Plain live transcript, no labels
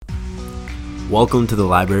Welcome to the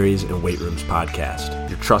Libraries and Weight Rooms podcast,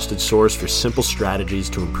 your trusted source for simple strategies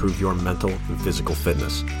to improve your mental and physical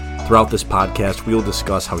fitness. Throughout this podcast, we will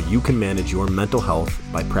discuss how you can manage your mental health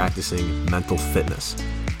by practicing mental fitness,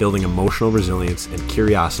 building emotional resilience and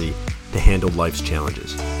curiosity to handle life's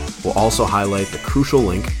challenges. We'll also highlight the crucial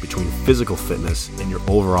link between physical fitness and your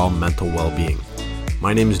overall mental well-being.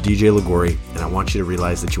 My name is DJ Ligori, and I want you to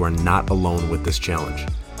realize that you are not alone with this challenge.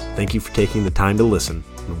 Thank you for taking the time to listen,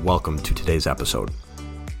 and welcome to today's episode.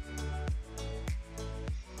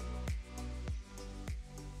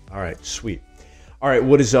 All right, sweet. All right,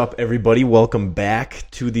 what is up, everybody? Welcome back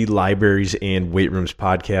to the Libraries and Weight Rooms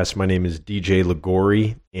podcast. My name is DJ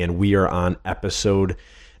Ligori, and we are on episode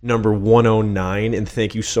number 109, and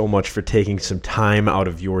thank you so much for taking some time out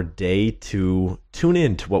of your day to tune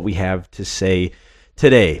in to what we have to say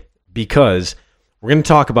today, because we're going to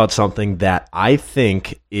talk about something that I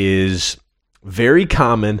think is very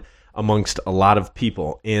common amongst a lot of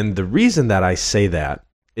people. And the reason that I say that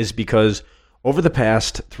is because over the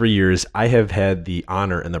past 3 years, I have had the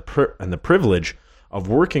honor and the privilege of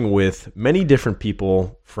working with many different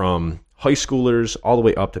people, from high schoolers all the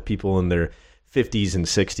way up to people in their 50s and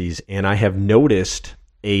 60s. And I have noticed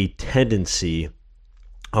a tendency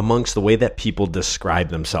amongst the way that people describe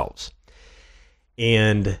themselves.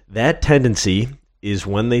 And that tendency is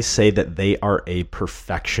when they say that they are a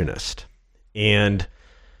perfectionist. And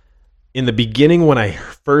in the beginning, when I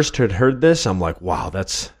first had heard this, I'm like, wow,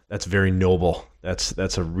 that's very noble.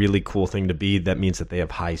 That's a really cool thing to be. That means that they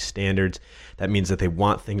have high standards. That means that they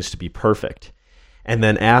want things to be perfect. And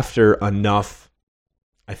then after enough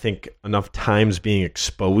times being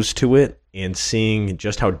exposed to it and seeing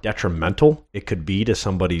just how detrimental it could be to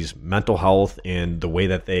somebody's mental health and the way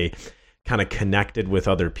that they kind of connected with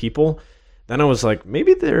other people, then I was like,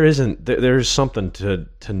 maybe there's something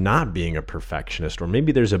to not being a perfectionist, or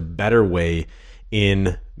maybe there's a better way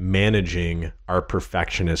in managing our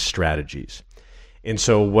perfectionist strategies. And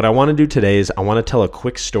so what I want to do today is I want to tell a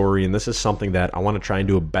quick story, and this is something that I want to try and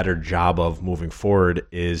do a better job of moving forward.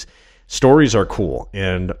 Is stories are cool,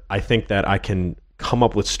 and I think that I can come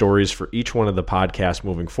up with stories for each one of the podcasts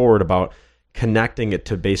moving forward about connecting it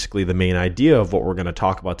to basically the main idea of what we're going to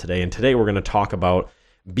talk about today. And today we're going to talk about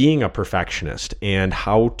being a perfectionist and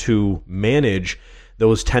how to manage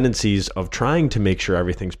those tendencies of trying to make sure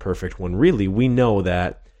everything's perfect, when really we know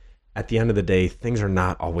that at the end of the day, things are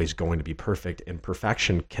not always going to be perfect, and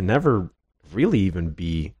perfection can never really even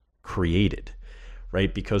be created,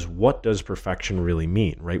 right? Because what does perfection really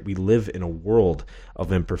mean, right? We live in a world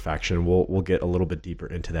of imperfection. We'll get a little bit deeper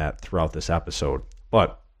into that throughout this episode.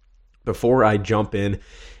 But before I jump in,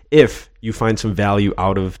 if you find some value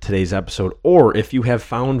out of today's episode, or if you have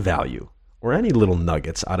found value or any little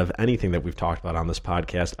nuggets out of anything that we've talked about on this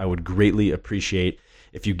podcast, I would greatly appreciate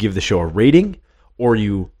if you give the show a rating or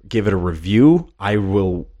you give it a review. I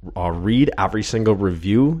will read every single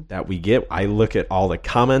review that we get. I look at all the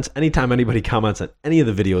comments. Anytime anybody comments on any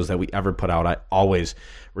of the videos that we ever put out, I always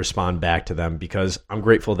respond back to them, because I'm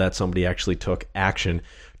grateful that somebody actually took action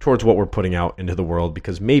towards what we're putting out into the world,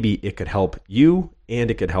 because maybe it could help you and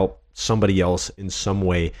it could help somebody else in some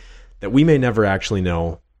way that we may never actually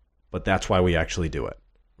know, but that's why we actually do it,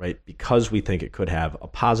 right? Because we think it could have a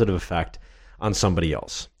positive effect on somebody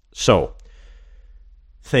else. So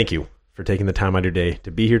thank you for taking the time out of your day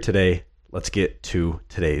to be here today. Let's get to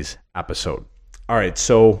today's episode. All right,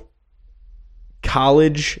 so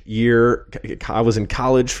college year, I was in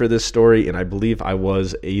college for this story, and I believe I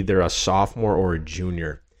was either a sophomore or a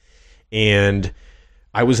junior. And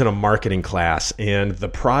I was in a marketing class, and the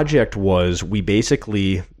project was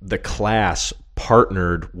the class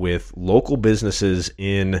partnered with local businesses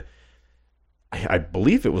in, I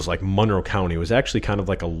believe it was like Monroe County. It was actually kind of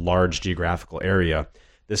like a large geographical area.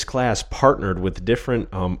 This class partnered with different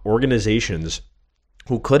organizations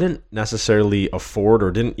who couldn't necessarily afford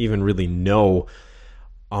or didn't even really know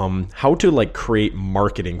how to like create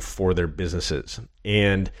marketing for their businesses.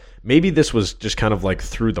 And maybe this was just kind of like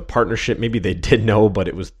through the partnership. Maybe they did know, but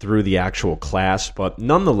it was through the actual class. But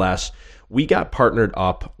nonetheless, we got partnered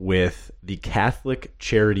up with the Catholic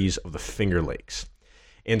Charities of the Finger Lakes.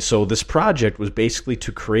 And so this project was basically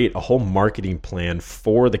to create a whole marketing plan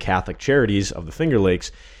for the Catholic Charities of the Finger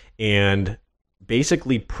Lakes and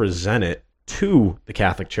basically present it to the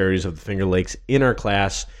Catholic Charities of the Finger Lakes in our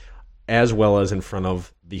class, as well as in front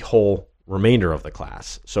of the whole remainder of the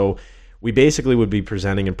class. So we basically would be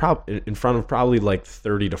presenting in front of probably like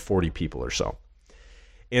 30 to 40 people or so.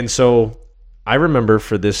 And so I remember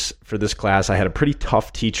for this class, I had a pretty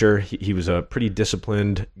tough teacher. He was a pretty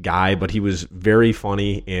disciplined guy, but he was very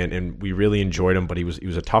funny, and we really enjoyed him, but he was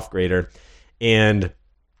a tough grader. And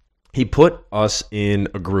he put us in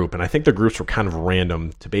a group, and I think the groups were kind of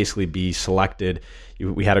random to basically be selected.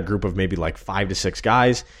 We had a group of maybe like 5 to 6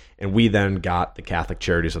 guys, and we then got the Catholic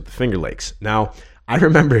Charities of the Finger Lakes. Now, I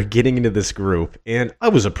remember getting into this group, and I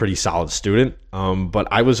was a pretty solid student, but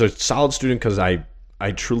I was a solid student because I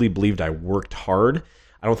truly believed I worked hard.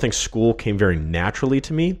 I don't think school came very naturally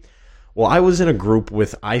to me. Well, I was in a group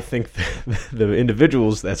with, I think, the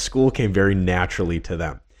individuals that school came very naturally to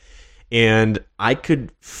them. And I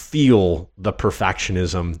could feel the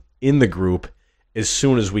perfectionism in the group as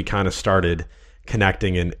soon as we kind of started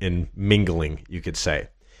connecting and mingling, you could say.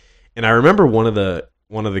 And I remember one of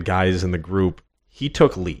the guys in the group, he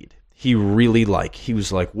took lead. He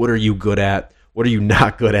was like, what are you good at? What are you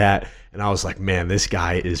not good at? And I was like, man, this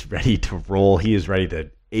guy is ready to roll. He is ready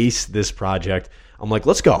to ace this project. I'm like,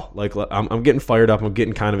 let's go. Like, I'm getting fired up. I'm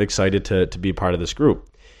getting kind of excited to be a part of this group.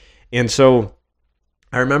 And so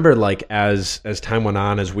I remember, like, as time went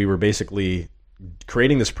on, as we were basically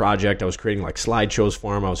creating this project, I was creating like slideshows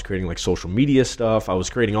for him. I was creating like social media stuff. I was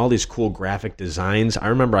creating all these cool graphic designs. I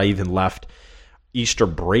remember I even left Easter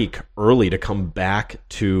break early to come back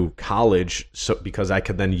to college, because I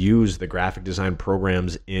could then use the graphic design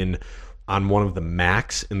programs on one of the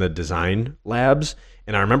Macs in the design labs.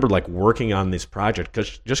 And I remember like working on this project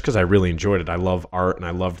because I really enjoyed it. I love art, and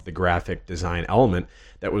I loved the graphic design element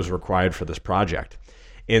that was required for this project.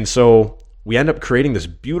 And so we end up creating this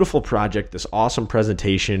beautiful project, this awesome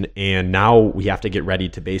presentation, and now we have to get ready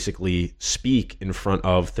to basically speak in front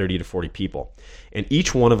of 30 to 40 people. And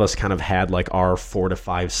each one of us kind of had like our 4 to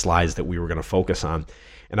 5 slides that we were going to focus on.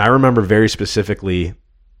 And I remember very specifically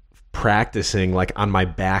practicing like on my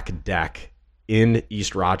back deck in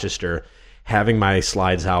East Rochester, having my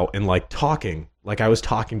slides out and like talking, like I was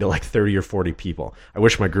talking to like 30 or 40 people. I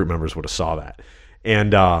wish my group members would have saw that.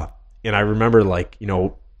 And I remember, like, you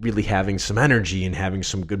know, really having some energy and having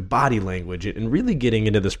some good body language and really getting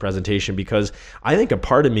into this presentation, because I think a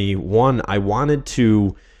part of me, one, I wanted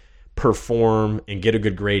to perform and get a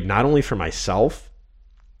good grade, not only for myself,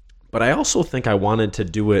 but I also think I wanted to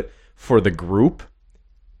do it for the group.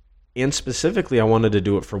 And specifically, I wanted to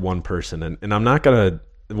do it for one person. And I'm not going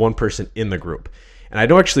to, one person in the group. And I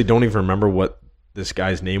don't even remember what this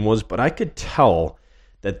guy's name was, but I could tell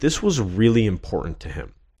that this was really important to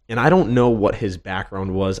him. And I don't know what his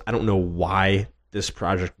background was. I don't know why this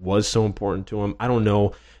project was so important to him. I don't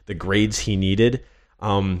know the grades he needed.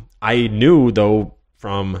 I knew, though,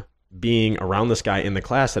 from being around this guy in the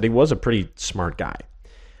class, that he was a pretty smart guy.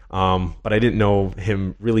 But I didn't know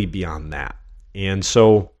him really beyond that. And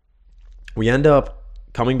so we end up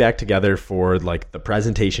coming back together for like the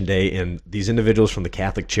presentation day, and these individuals from the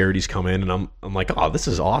Catholic Charities come in, and I'm like, oh, this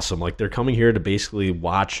is awesome. Like, they're coming here to basically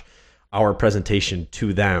watch our presentation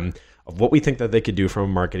to them of what we think that they could do from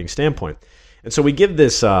a marketing standpoint. And so we give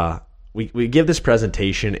this we give this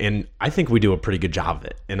presentation, and I think we do a pretty good job of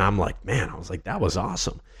it. And I'm like, man, I was like, that was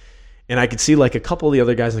awesome. And I could see like a couple of the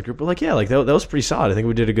other guys in the group were like, yeah, like that was pretty solid. I think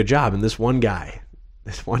we did a good job. And this one guy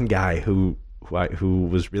who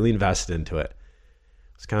was really invested into it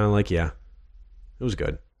was kind of like, yeah, it was good.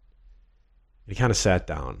 And he kind of sat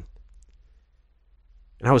down.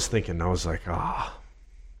 And I was thinking, I was like,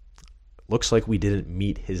 looks like we didn't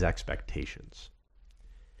meet his expectations.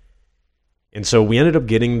 And so we ended up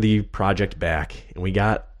getting the project back, and we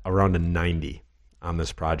got around a 90 on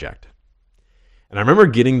this project. And I remember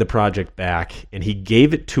getting the project back, and he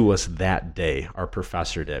gave it to us that day. Our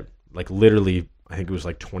professor did, like literally, I think it was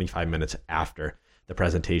like 25 minutes after the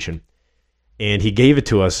presentation. And he gave it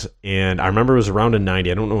to us, and I remember it was around a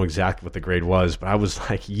 90. I don't know exactly what the grade was, but I was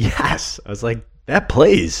like, yes. I was like, that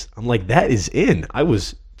plays. I'm like, that is in. I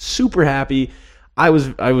was super happy. I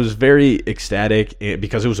was very ecstatic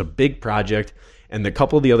because it was a big project, and a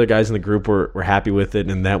couple of the other guys in the group were happy with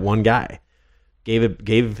it, and that one guy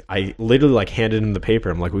I literally like handed him the paper.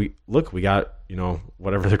 I'm like, we got, you know,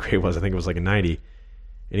 whatever the grade was. I think it was like a 90.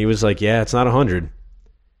 And he was like, yeah, it's not 100.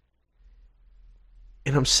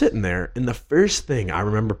 And I'm sitting there, and the first thing I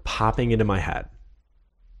remember popping into my head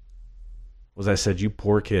was I said, you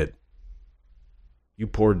poor kid. You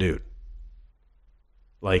poor dude.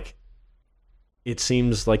 Like, it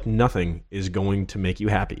seems like nothing is going to make you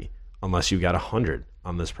happy unless you got 100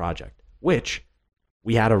 on this project, which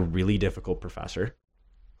we had a really difficult professor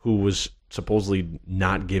who was supposedly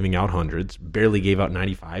not giving out hundreds, barely gave out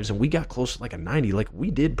 95s, and we got close to like a 90. Like, we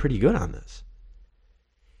did pretty good on this.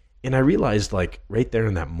 And I realized, like, right there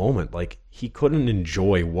in that moment, like, he couldn't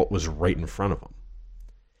enjoy what was right in front of him.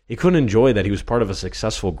 He couldn't enjoy that he was part of a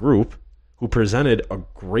successful group who presented a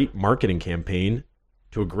great marketing campaign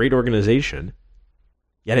to a great organization,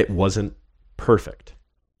 yet it wasn't perfect.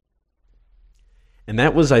 And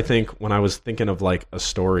that was, I think, when I was thinking of like a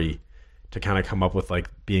story to kind of come up with like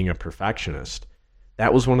being a perfectionist,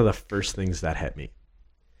 that was one of the first things that hit me.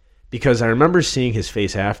 Because I remember seeing his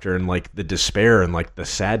face after and like the despair and like the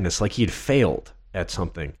sadness, like he'd failed at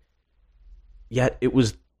something. Yet it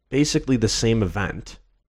was basically the same event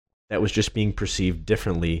that was just being perceived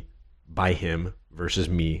differently by him versus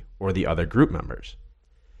me or the other group members.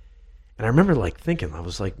 And I remember like thinking, I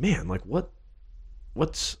was like, man, like what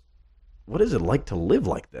is it like to live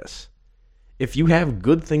like this? If you have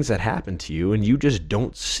good things that happen to you and you just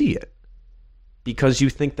don't see it because you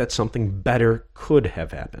think that something better could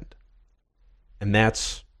have happened. And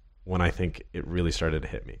that's when I think it really started to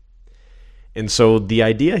hit me. And so the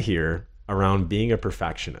idea here around being a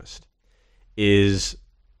perfectionist is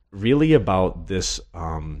really about this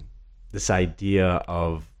this idea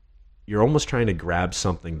of you're almost trying to grab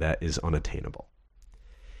something that is unattainable.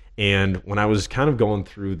 And when I was kind of going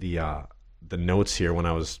through the notes here when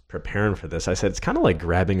I was preparing for this, I said it's kind of like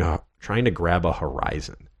trying to grab a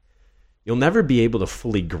horizon. You'll never be able to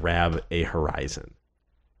fully grab a horizon,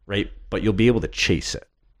 right? But you'll be able to chase it.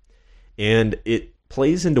 And it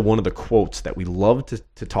plays into one of the quotes that we love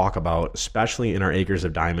to talk about, especially in our Acres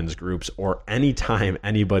of Diamonds groups, or anytime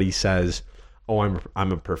anybody says, oh,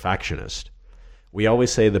 I'm a perfectionist. We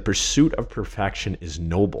always say the pursuit of perfection is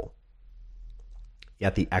noble,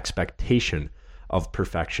 yet the expectation of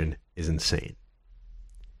perfection is insane.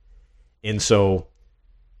 And so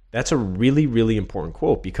that's a really, really important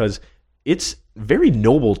quote because it's very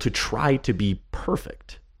noble to try to be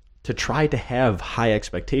perfect, to try to have high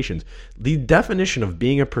expectations. The definition of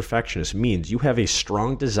being a perfectionist means you have a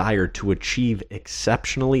strong desire to achieve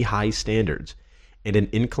exceptionally high standards and an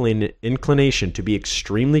inclination to be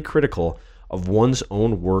extremely critical of one's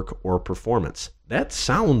own work or performance. That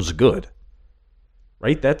sounds good,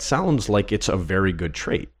 right? That sounds like it's a very good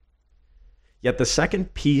trait. Yet the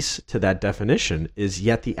second piece to that definition is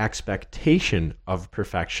yet the expectation of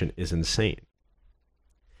perfection is insane.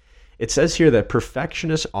 It says here that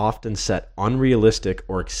perfectionists often set unrealistic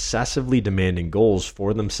or excessively demanding goals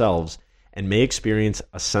for themselves and may experience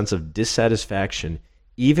a sense of dissatisfaction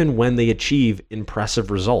even when they achieve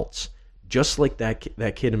impressive results. Just like that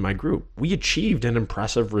kid in my group. We achieved an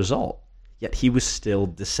impressive result, yet he was still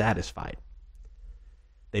dissatisfied.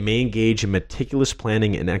 They may engage in meticulous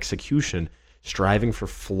planning and execution, striving for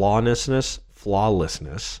flawlessness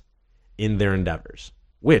in their endeavors,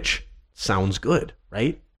 which sounds good,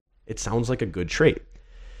 right? It sounds like a good trait.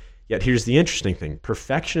 Yet here's the interesting thing.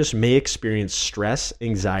 Perfectionists may experience stress,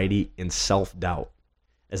 anxiety, and self-doubt,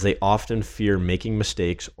 as they often fear making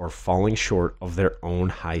mistakes or falling short of their own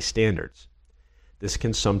high standards. This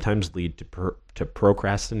can sometimes lead to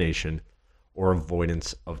procrastination or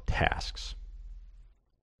avoidance of tasks.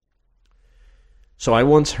 So I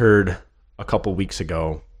once heard a couple weeks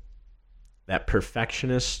ago that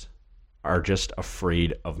perfectionists are just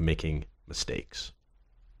afraid of making mistakes.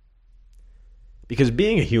 Because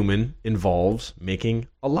being a human involves making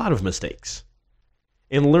a lot of mistakes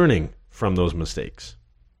and learning from those mistakes.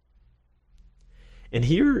 And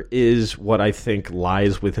here is what I think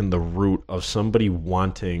lies within the root of somebody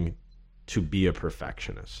wanting to be a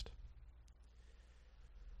perfectionist.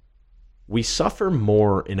 We suffer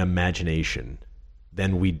more in imagination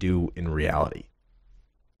than we do in reality.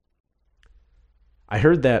 I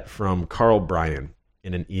heard that from Carl Bryan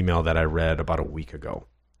in an email that I read about a week ago.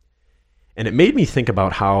 And it made me think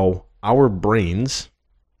about how our brains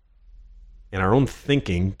and our own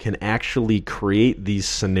thinking can actually create these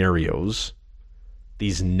scenarios,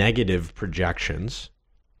 these negative projections.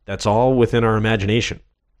 That's all within our imagination.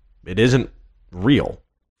 It isn't real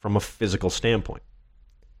from a physical standpoint.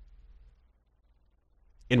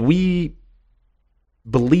 And we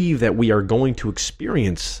believe that we are going to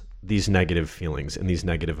experience these negative feelings and these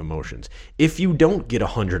negative emotions. If you don't get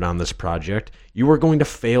 100 on this project, you are going to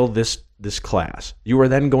fail this class. You are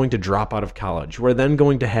then going to drop out of college. You are then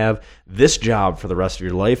going to have this job for the rest of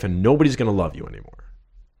your life and nobody's going to love you anymore.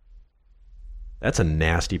 That's a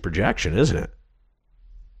nasty projection, isn't it?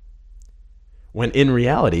 When in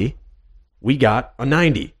reality, we got a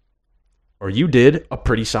 90. Or you did a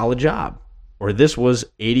pretty solid job. Or this was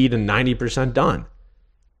 80 to 90% done.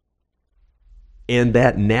 And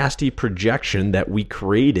that nasty projection that we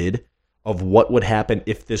created of what would happen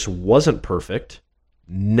if this wasn't perfect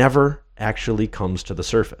never actually comes to the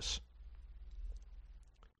surface.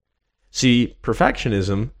 See,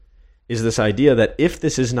 perfectionism is this idea that if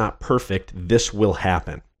this is not perfect, this will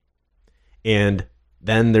happen. And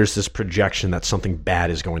then there's this projection that something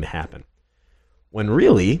bad is going to happen. When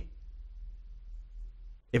really,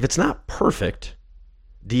 if it's not perfect,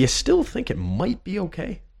 do you still think it might be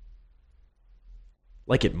okay?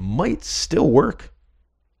 like it might still work.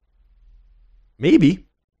 Maybe.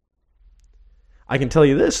 I can tell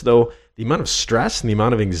you this, though, the amount of stress and the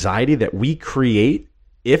amount of anxiety that we create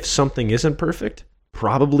if something isn't perfect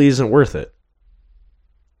probably isn't worth it.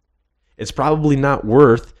 It's probably not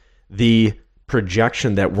worth the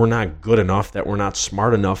projection that we're not good enough, that we're not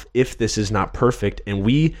smart enough if this is not perfect, and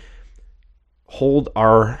we hold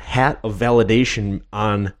our hat of validation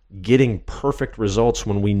on getting perfect results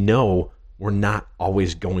when we know we're not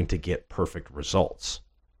always going to get perfect results.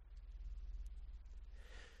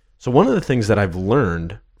 So one of the things that I've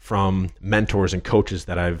learned from mentors and coaches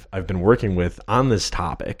that I've been working with on this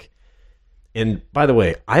topic, and by the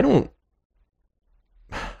way, I don't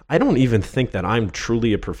even think that I'm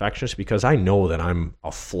truly a perfectionist because I know that I'm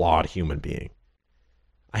a flawed human being.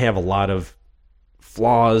 I have a lot of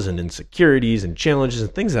flaws and insecurities and challenges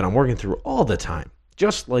and things that I'm working through all the time,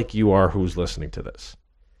 just like you are who's listening to this.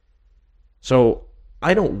 So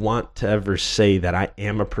I don't want to ever say that I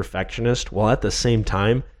am a perfectionist, while at the same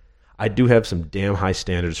time, I do have some damn high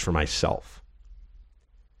standards for myself.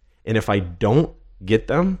 And if I don't get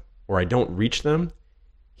them or I don't reach them,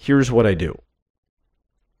 here's what I do.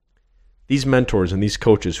 These mentors and these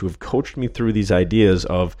coaches who have coached me through these ideas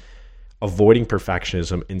of avoiding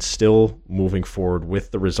perfectionism and still moving forward with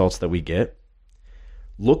the results that we get,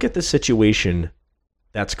 look at the situation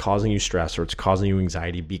that's causing you stress or it's causing you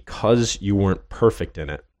anxiety because you weren't perfect in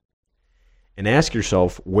it. And ask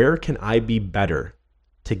yourself, where can I be better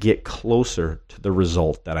to get closer to the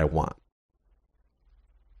result that I want?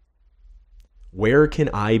 Where can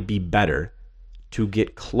I be better to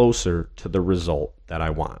get closer to the result that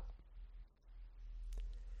I want?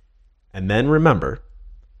 And then remember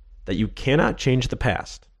that you cannot change the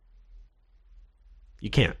past.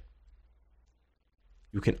 You can't.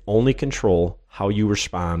 You can only control how you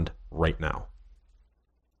respond right now.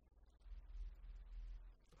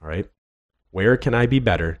 All right? Where can I be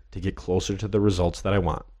better to get closer to the results that I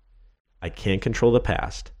want? I can't control the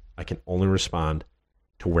past. I can only respond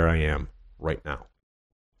to where I am right now.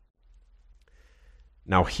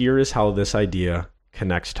 Now, here is how this idea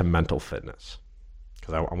connects to mental fitness,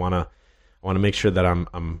 because I want to make sure that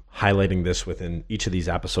I'm highlighting this within each of these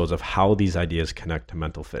episodes of how these ideas connect to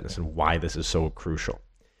mental fitness and why this is so crucial.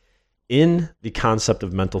 In the concept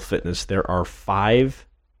of mental fitness, there are 5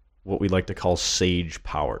 what we like to call sage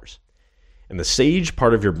powers. And the sage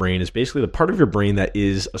part of your brain is basically the part of your brain that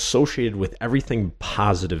is associated with everything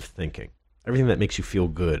positive thinking, everything that makes you feel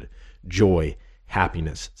good, joy,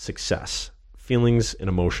 happiness, success, feelings and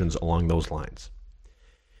emotions along those lines.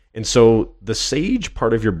 And so the sage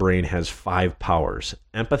part of your brain has 5 powers: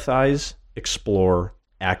 empathize, explore,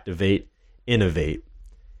 activate, innovate.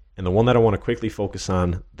 And the one that I want to quickly focus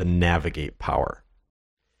on, the navigate power.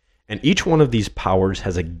 And each one of these powers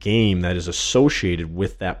has a game that is associated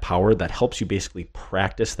with that power that helps you basically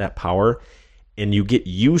practice that power, and you get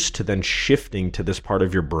used to then shifting to this part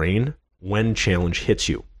of your brain when challenge hits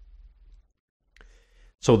you.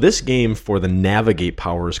 So this game for the navigate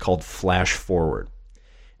power is called flash forward.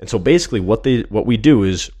 And so basically what we do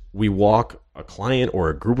is we walk a client or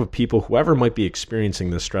a group of people, whoever might be experiencing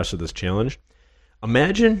the stress of this challenge.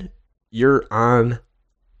 Imagine you're on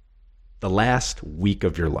the last week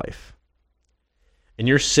of your life and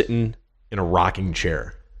you're sitting in a rocking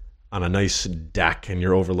chair on a nice deck and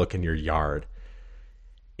you're overlooking your yard.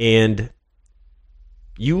 And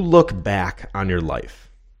you look back on your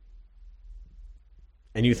life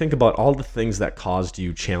and you think about all the things that caused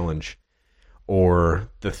you challenge, or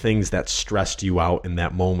the things that stressed you out in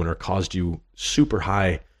that moment or caused you super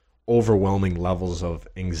high, overwhelming levels of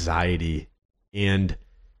anxiety. And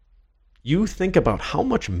you think about how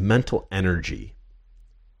much mental energy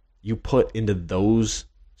you put into those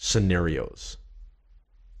scenarios.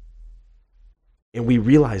 And we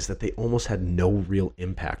realize that they almost had no real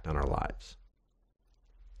impact on our lives.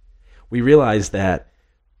 We realize that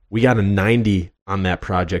we got a 90 on that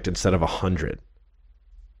project instead of 100.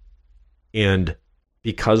 And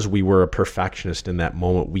because we were a perfectionist in that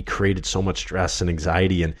moment, we created so much stress and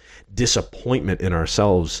anxiety and disappointment in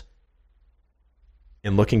ourselves.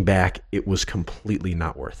 And looking back, it was completely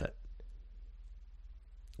not worth it.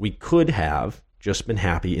 We could have just been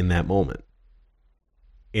happy in that moment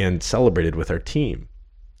and celebrated with our team,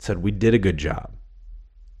 said we did a good job.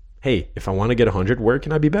 Hey, if I want to get 100, where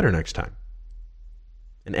can I be better next time?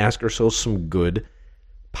 And ask ourselves some good,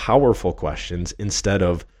 powerful questions instead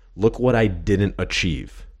of, look what I didn't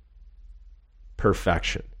achieve.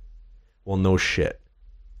 Perfection. Well, no shit.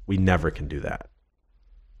 We never can do that.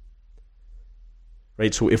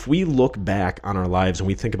 Right? So if we look back on our lives and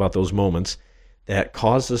we think about those moments that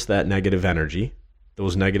caused us that negative energy,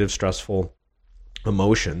 those negative, stressful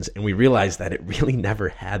emotions, and we realize that it really never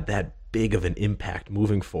had that big of an impact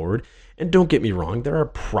moving forward. And don't get me wrong, there are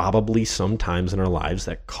probably some times in our lives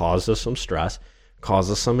that caused us some stress,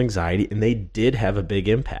 caused us some anxiety, and they did have a big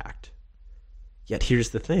impact. Yet here's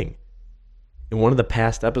the thing. In one of the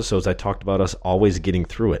past episodes, I talked about us always getting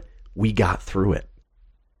through it. We got through it.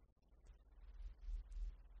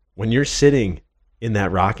 When you're sitting in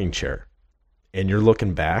that rocking chair and you're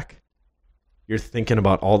looking back, you're thinking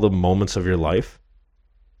about all the moments of your life,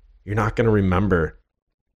 you're not going to remember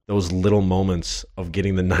those little moments of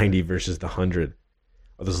getting the 90 versus the 100,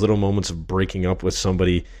 or those little moments of breaking up with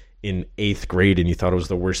somebody in 8th grade and you thought it was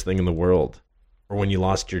the worst thing in the world, or when you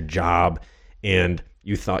lost your job and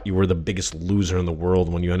you thought you were the biggest loser in the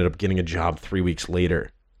world when you ended up getting a job 3 weeks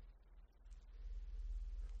later.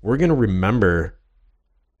 We're going to remember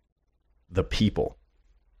the people,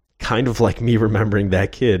 kind of like me remembering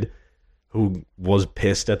that kid who was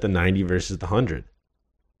pissed at the 90 versus the 100.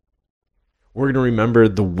 We're going to remember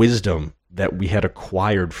the wisdom that we had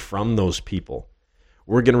acquired from those people.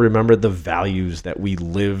 We're going to remember the values that we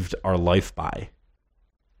lived our life by.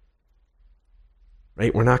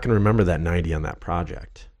 Right? We're not going to remember that 90 on that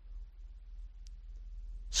project.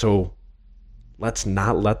 So let's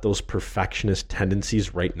not let those perfectionist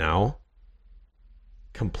tendencies right now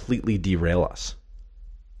completely derail us.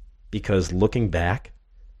 Because looking back,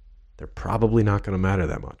 they're probably not going to matter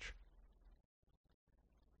that much.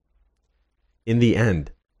 In the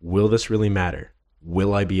end, will this really matter?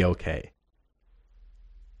 Will I be okay?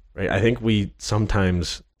 Right? I think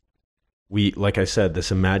sometimes, like I said,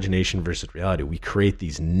 this imagination versus reality, we create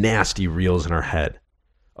these nasty reels in our head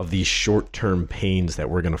of these short-term pains that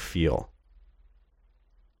we're going to feel,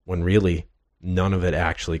 when really none of it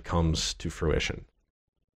actually comes to fruition.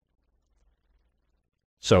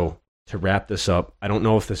 So to wrap this up, I don't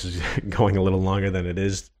know if this is going a little longer than it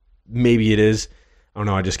is. Maybe it is. I don't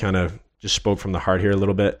know. I just spoke from the heart here a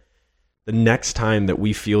little bit. The next time that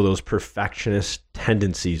we feel those perfectionist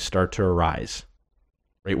tendencies start to arise,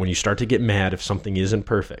 right? When you start to get mad if something isn't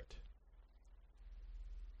perfect,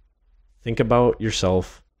 think about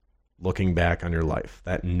yourself looking back on your life.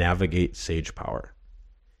 That navigate sage power.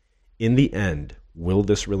 In the end, will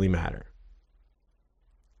this really matter?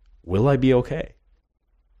 Will I be okay?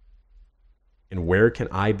 And where can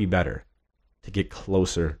I be better to get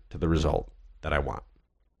closer to the result that I want?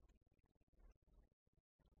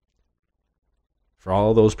 For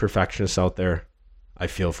all those perfectionists out there, I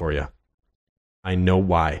feel for you. I know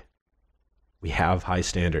why. We have high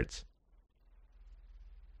standards,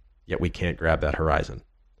 yet we can't grab that horizon.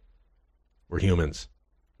 We're humans.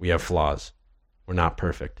 We have flaws. We're not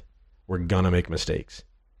perfect. We're gonna make mistakes.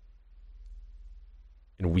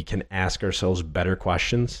 And we can ask ourselves better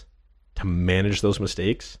questions to manage those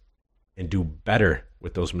mistakes and do better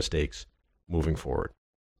with those mistakes moving forward.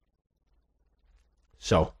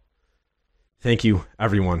 So, thank you,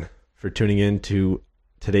 everyone, for tuning in to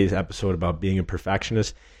today's episode about being a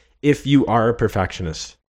perfectionist. If you are a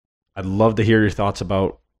perfectionist, I'd love to hear your thoughts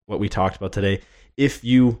about what we talked about today. If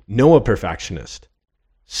you know a perfectionist,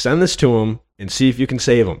 send this to them and see if you can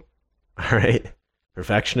save them. All right?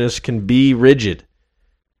 Perfectionists can be rigid.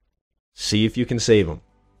 See if you can save them.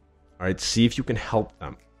 All right? See if you can help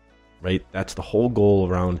them. Right? That's the whole goal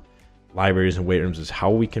around libraries and weight rooms, is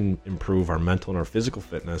how we can improve our mental and our physical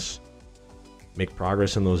fitness, make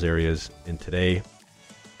progress in those areas. And today,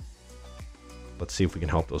 let's see if we can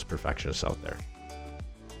help those perfectionists out there.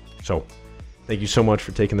 So, thank you so much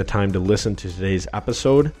for taking the time to listen to today's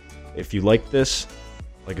episode. If you like this,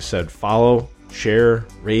 like I said, follow, share,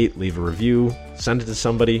 rate, leave a review, send it to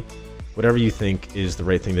somebody, whatever you think is the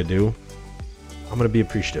right thing to do. I'm going to be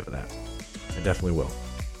appreciative of that. I definitely will.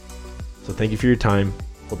 So thank you for your time.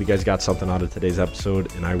 Hope you guys got something out of today's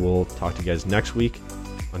episode, and I will talk to you guys next week.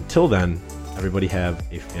 Until then, everybody have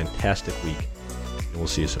a fantastic week, and we'll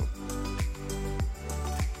see you soon.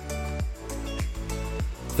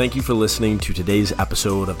 Thank you for listening to today's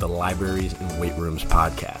episode of the Libraries and Weight Rooms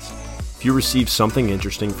podcast. If you received something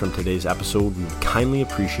interesting from today's episode, we would kindly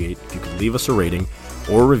appreciate if you could leave us a rating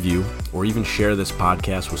or a review, or even share this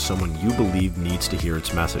podcast with someone you believe needs to hear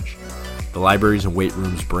its message. The Libraries and Weight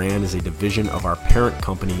Rooms brand is a division of our parent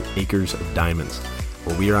company, Acres of Diamonds,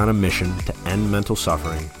 where we are on a mission to end mental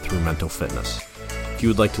suffering through mental fitness. If you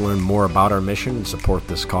would like to learn more about our mission and support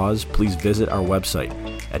this cause, please visit our website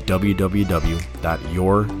at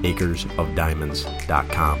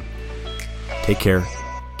www.youracresofdiamonds.com. Take care,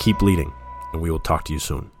 keep leading, and we will talk to you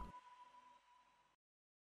soon.